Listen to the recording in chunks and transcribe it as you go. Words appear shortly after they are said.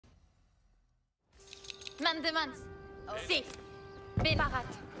Mandemans. Si. Benarat.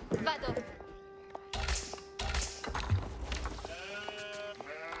 Vado.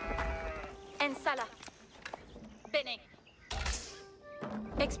 Ensala. Bene.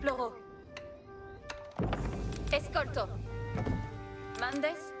 Exploro. Escolto.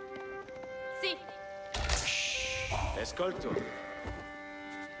 Mandes. Si. Escolto.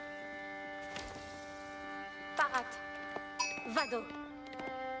 Parat. Vado.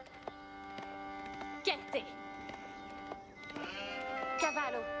 Gente.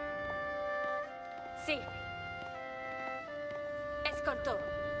 Cavallo. Si. Escolto.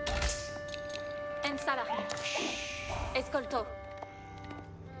 Ensala. Escolto.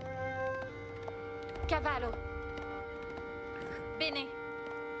 Cavallo. Bene.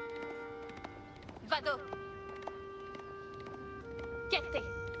 Vado. Gente.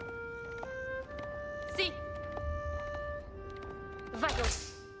 Si. Vado.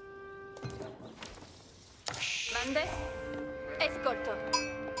 Mandes. Escolto.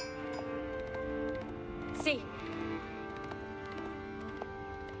 Si.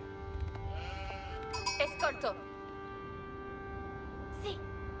 Escolto. Si.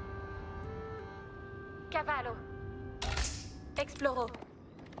 Cavallo. Exploro.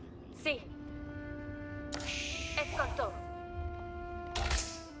 Si. Escolto.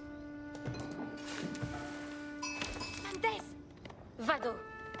 Mandes. Vado.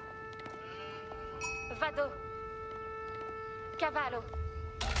 Vado. Cavallo.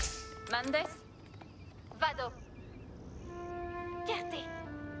 Mandes. Vado. Chiarte.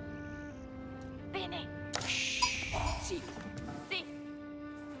 Bene. Si. Si.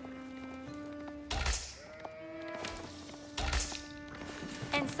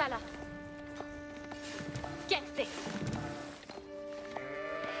 Ensala. Chiarte.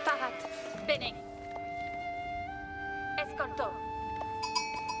 Parat. Bene. Escolto.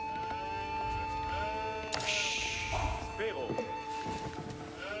 Spero.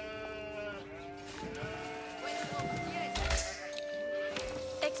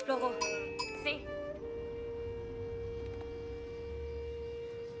 Exploro. Si.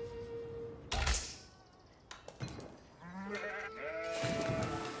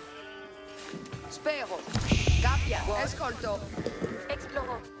 Spero. Capia. Escolto.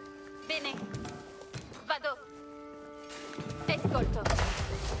 Exploro. Bene. Vado. Escolto.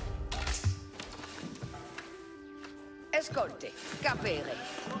 Escolte. Capere.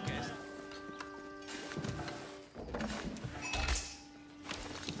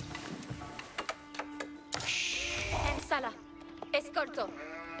 Ensala. Escolto.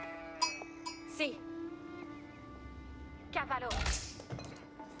 Si. Cavallo.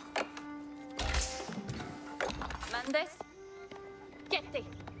 Mandes. Chierte.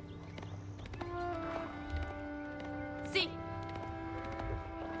 Si.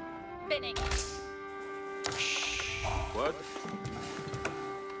 Bene. What?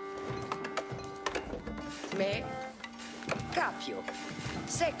 Me. Capio.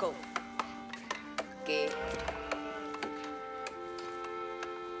 Seco. Che.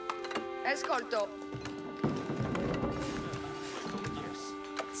 Escolto.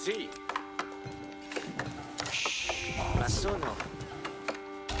 Sì. Ma sono.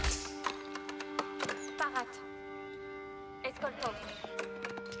 Parat. Escolto.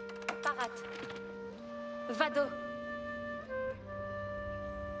 Parat. Vado.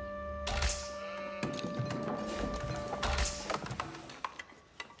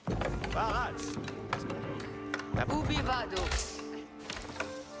 Parat. Ubi vado.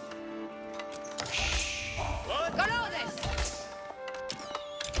 Colones.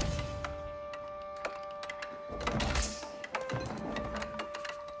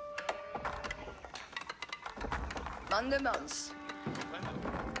 Mandemans.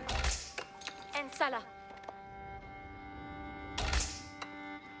 Ensala.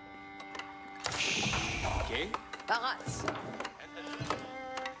 Che? Paraz.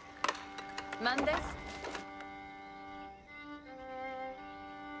 Mandes.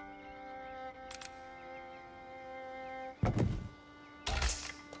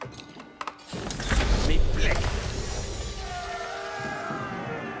 Mi plec.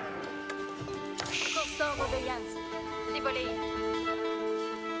 Corso obéissance. Si volez.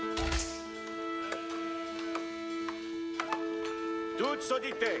 Toute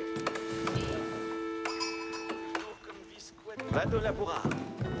sodité. Vado laborar.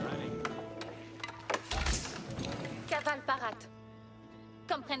 Caval parat.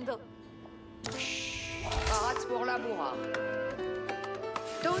 Comprendo. Paraz pour labourar.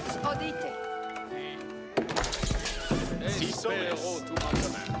 Toutes audite. Si Spero tu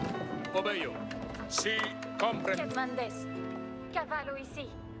mandamento. Obeio. Si, comprendo. Mandes. Cavallo ici.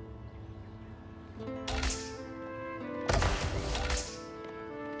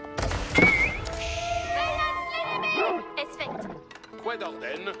 Fue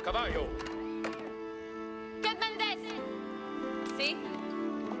d'orden, caballo. Que mandes? Si.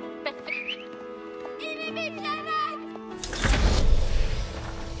 Perfect. Il est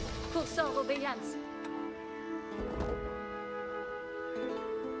cursor obéissance.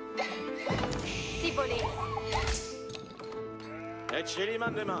 Si volé. Ecce li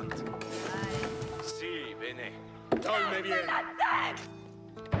mandement. Si, bene. Dolme bien.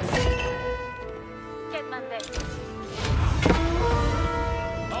 Que mandes?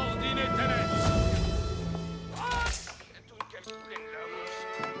 Ordine tenets.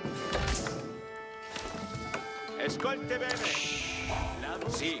 Escolte bene.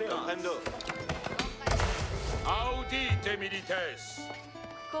 Si, comprendo. Audite milites.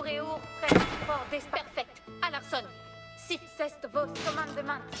 Correo prest for desperfect. Alarson. Si cest vos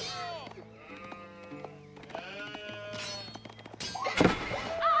commandements.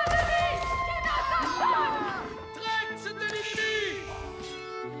 Traite de l'ennemi.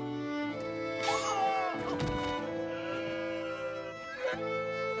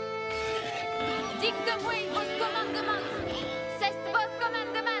 Dicte-moi vos commandements. Cest vos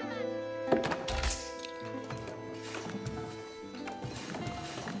commandements.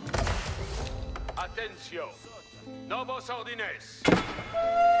 Attention. Novos ordines.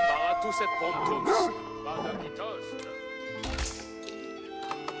 Paratus et promptus. Vadacitos.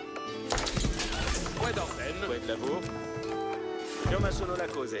 Fue d'orden. Fue de labour. Come sono la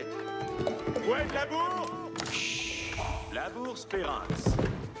cose? Fue de labour! Labour spérance.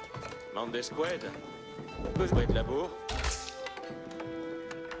 Mande squad. Fue de labour.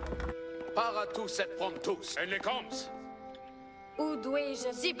 Paratus et promptus. En les camps. Où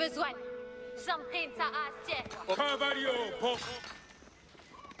dois-je, si besoin? J'emprunte ça à Astier. Cavallo pour...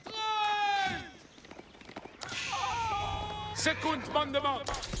 Second mandement.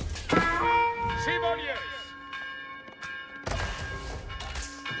 Chevaliers.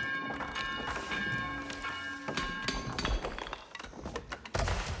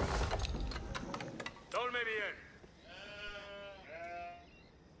 Dolme bien.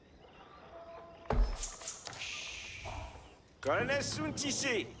 Colonel sunt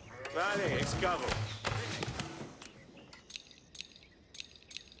ici. Vale, escavo.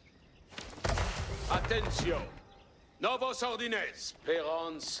 Attention. Novos ordines.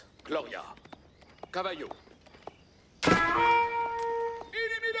 Perans Gloria. Caballo.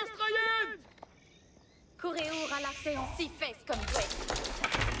 Ennemi d'Australienne. Correo relaxé en six fesses comme toi.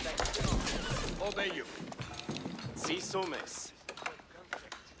 Obéio. Si sommes.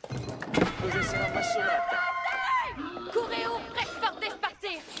 Cosa sarà appassionata? Correo prest for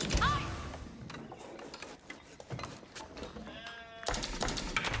despartir.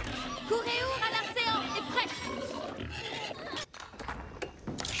 Correo relaxé est prêt.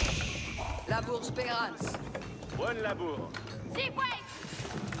 Labour Spérance. Buon labour. Si wait.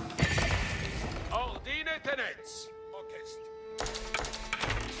 Ordine tenets. Orchest.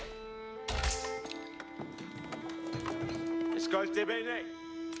 Escolte bene.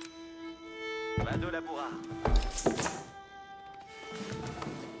 Vado laborar.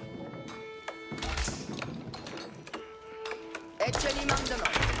 Ecce li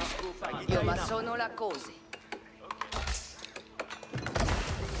mandement. Io ma sono la cose.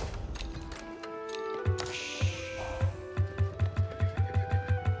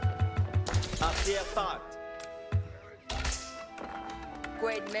 Arrière part.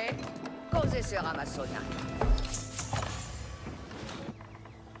 Quid me? Cose sera massonata.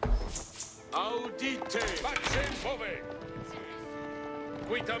 Audite. Pace fove.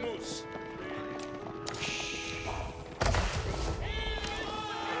 Quitamus.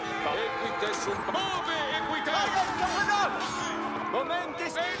 Equite sunt move equite.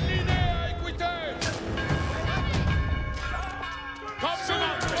 Momentis. Bell'idea equite.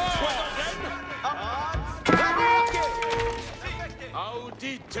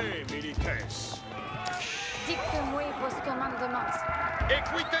 Audite milites. Dicte-moi vos commandements.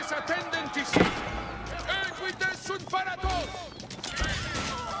 Equites attendent ici. Equites sunt paratos.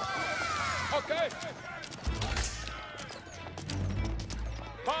 Ok.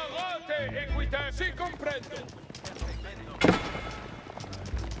 Parate equites, si comprendo.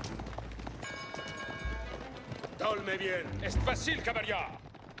 Dolme bien. Est facile, cavalier.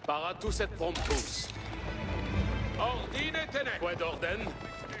 Paratus et promptus. Ordine tenet. Quid orden.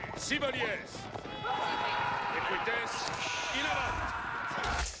 Chevaliers. Equites. In avant.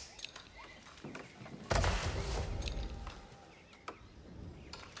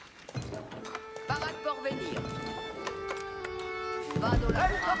 Parade pour venir. Vado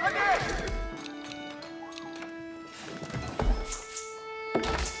laborar.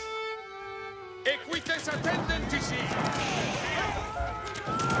 Equites attendent ici.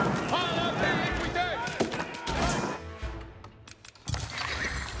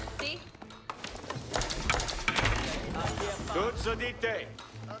 Toutes unités.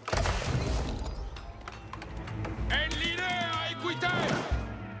 En linea equite!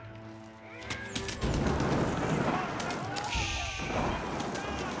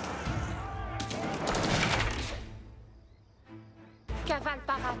 Caval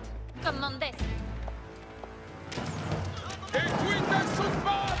parate. Commandes. Equite sub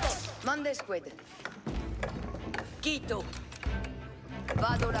bado! Mande squad. Quito.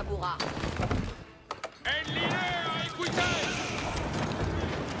 Vado labura. En linea equite!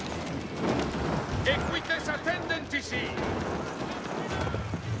 Equites attendentisi!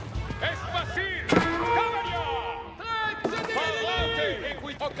 Es facile! Cavalier! Parate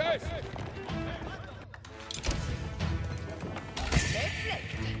equite! Ok!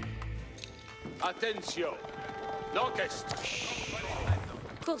 Attention! Donc est!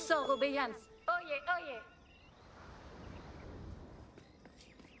 Cursor obéissance. Oye, oye.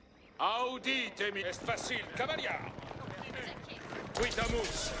 Audite mi... Est facile, cavalier!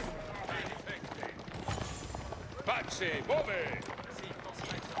 Quitamus! Pace, move!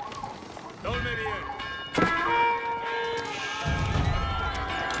 Dolme bien!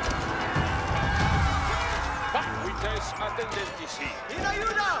 Quites attendentisi! ¡In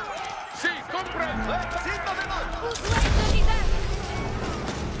ayuda! Si, comprendo! ¡Sin movimiento! Usuaire de leader.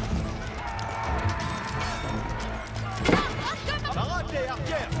 ¡Parate,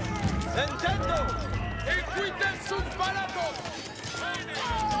 arquero! ¡Entiendo! Equites sunt palatos!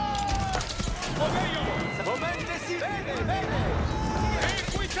 Oveio! ¡Momente si! ¡Bene, bene!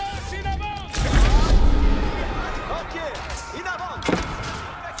 Equites in avant! Arquero, in avant!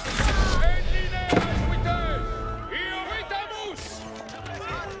 En linea equites! Io vitamus!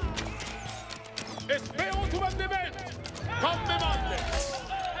 Espero tu mandement! Comme demande!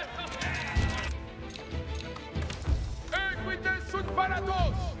 Equites sunt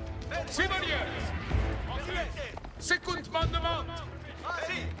palatos! Civiliers! Secund mandement!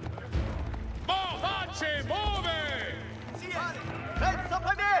 Pace, move! Pensa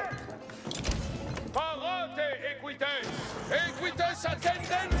premier! Parate equites! Equites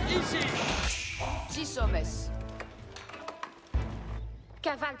attendent ici! Si sommes.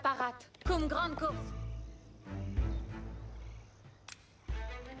 Caval parate. Cum grande course.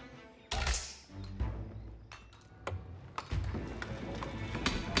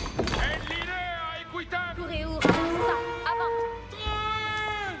 En linea equitem! Courez-vous ça. Avant.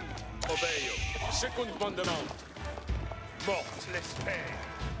 Obeio. Secund mandement. Mort l'espère.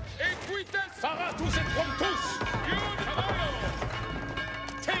 Equites paratus et promptus! Iun cavallo!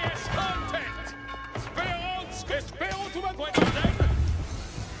 Te es content! Spero tu mandement!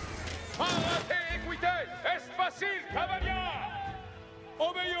 Parate equites! Es facile, cavalier!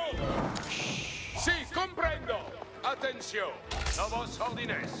 Obeio! Si, comprendo! Attention! Novos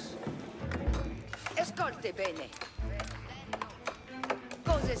ordines! Escolte bene.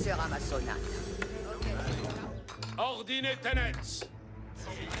 Cose sarà ma sonata? Ordine tenens!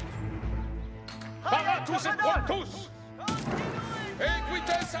 Paratus et promptus!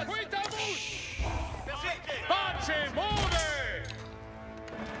 Equites quitamus! Pace, move!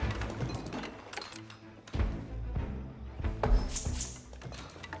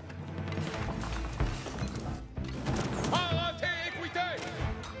 Parate equites!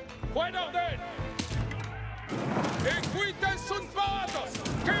 Buen orden! Equites sunt paratos!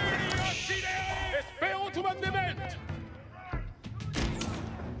 Curiosine! Espero tu mandement!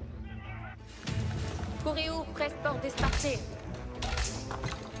 Courez-vous presse port d'Esparté.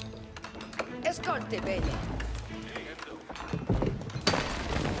 Escolte bene.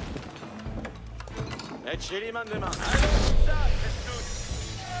 Ecce li mandement.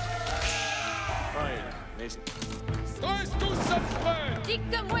 Poi, mais... Restus subfrères!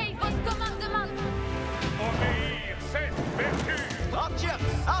 Dicte-moi vos commandements. Obéir, c'est vertu! Arquero,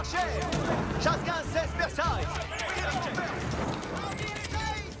 archer! Chacun ses Versailles!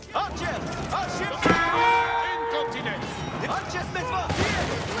 Arquero, archer! Incontinent! Archer, mesma! Usuaire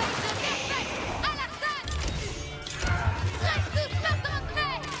de perfect. À la scène. Reste tous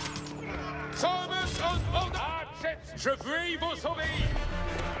d'entrée. Sommes en ordre! Je veux vous obéir!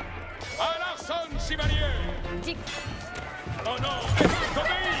 À l'arson, chevalier! Dicte. Oh non!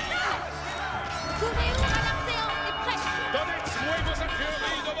 Obéir! Courez-vous à la séance est prête. Donnez-moi vos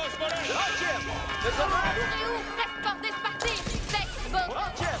arqueries de vos volets! Archer! Mesma! Courez-vous presse port d'Esparté. Faites vos...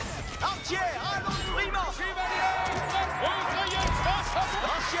 Archer! Archer! Allons, primo! Chevalier! Ouvrier face à vous!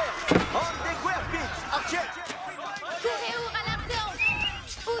 Archer! On déguerpit! Archer! Courez-vous à la séance.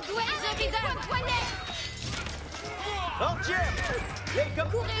 Où dois-je leader? Archer! Les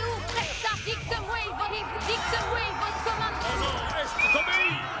comme... Courez-vous presse ça. Dicte-moi vos commandes. Oh non! Est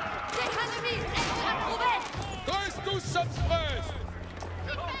d'obéir! Les ennemis est approuvé. Restus Sonst fröst!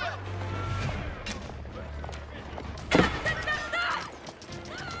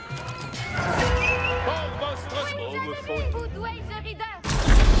 Por vostros Où dois-je, Rider?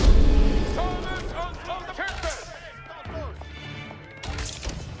 Thomas und Kämpfe!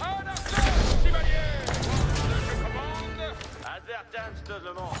 À la place, chevalier! Je commande! Advertance tout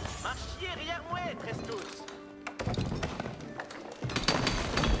le monde. Marchiez arrière moi, Trestus.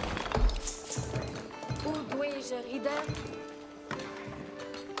 Où dois-je, Rider?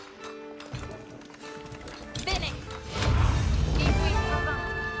 Bene. Qui puis-je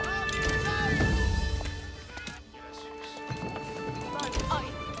revendre? Oi.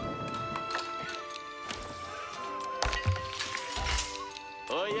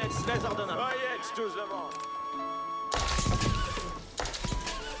 Oyez les ordonnances. Oyez tous le monde.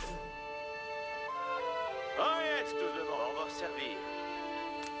 Oyez tous le monde. On va servir.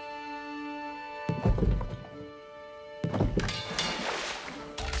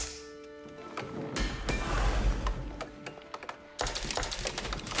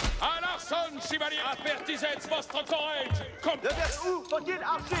 À l'arson, chevalier! Avertissez votre courage! Comme De vers où faut-il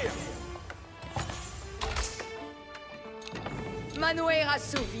archer? Manuel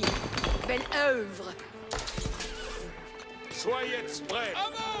assouvi. Belle œuvre. soyez prêts!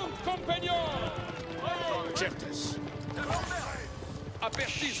 Avant, compagnons! Certes.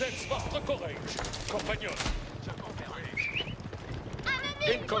 Avertissez votre courage, compagnons!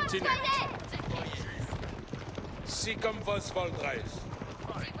 Incontinent! Si comme vos voldres.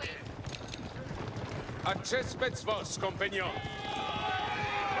 Access vos compagnons!